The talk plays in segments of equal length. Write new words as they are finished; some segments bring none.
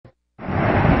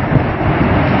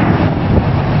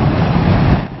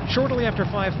after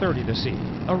 5:30 this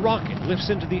evening, a rocket lifts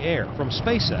into the air from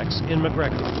SpaceX in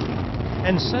McGregor.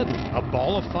 And suddenly, a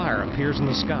ball of fire appears in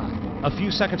the sky. A few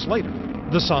seconds later,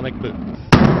 the sonic boom.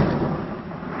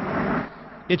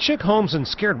 It shook homes and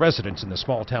scared residents in the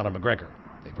small town of McGregor.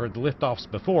 They've heard the liftoffs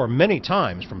before many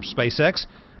times from SpaceX,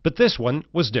 but this one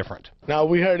was different. No,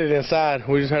 we heard it inside.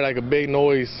 We just heard like a big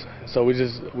noise, so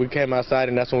we came outside,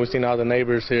 and that's when we seen all the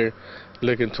neighbors here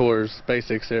looking towards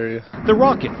SpaceX area. The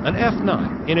rocket, an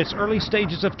F9, in its early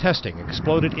stages of testing,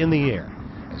 exploded in the air.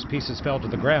 As pieces fell to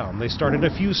the ground, they started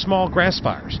a few small grass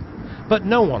fires, but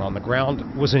no one on the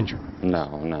ground was injured. No,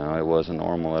 it wasn't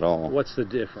normal at all. What's the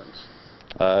difference?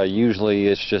 Usually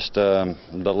it's just the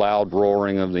loud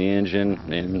roaring of the engine,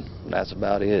 and that's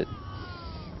about it.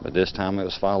 But this time it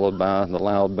was followed by the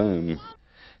loud boom.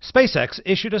 SpaceX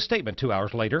issued a statement 2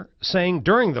 hours later saying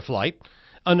during the flight,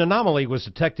 an anomaly was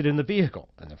detected in the vehicle,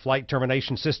 and the flight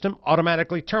termination system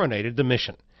automatically terminated the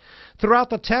mission.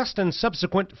 Throughout the test and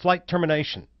subsequent flight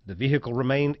termination, the vehicle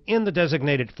remained in the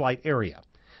designated flight area.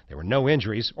 There were no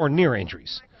injuries or near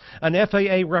injuries. An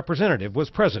FAA representative was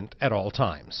present at all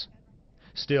times.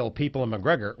 Still, people in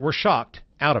McGregor were shocked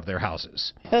out of their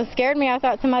houses. It scared me. I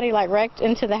thought somebody wrecked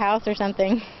into the house or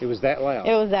something. It was that loud?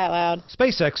 It was that loud.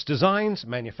 SpaceX designs,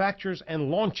 manufactures, and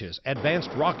launches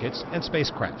advanced rockets and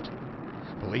spacecraft.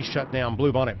 Police shut down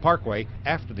Bluebonnet Parkway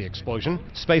after the explosion.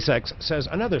 SpaceX says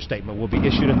another statement will be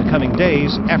issued in the coming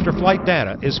days after flight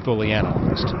data is fully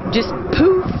analyzed. Just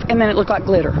poof, and then it looked like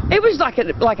glitter. It was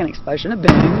like an explosion, a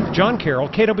boom. John Carroll,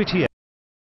 KWTS.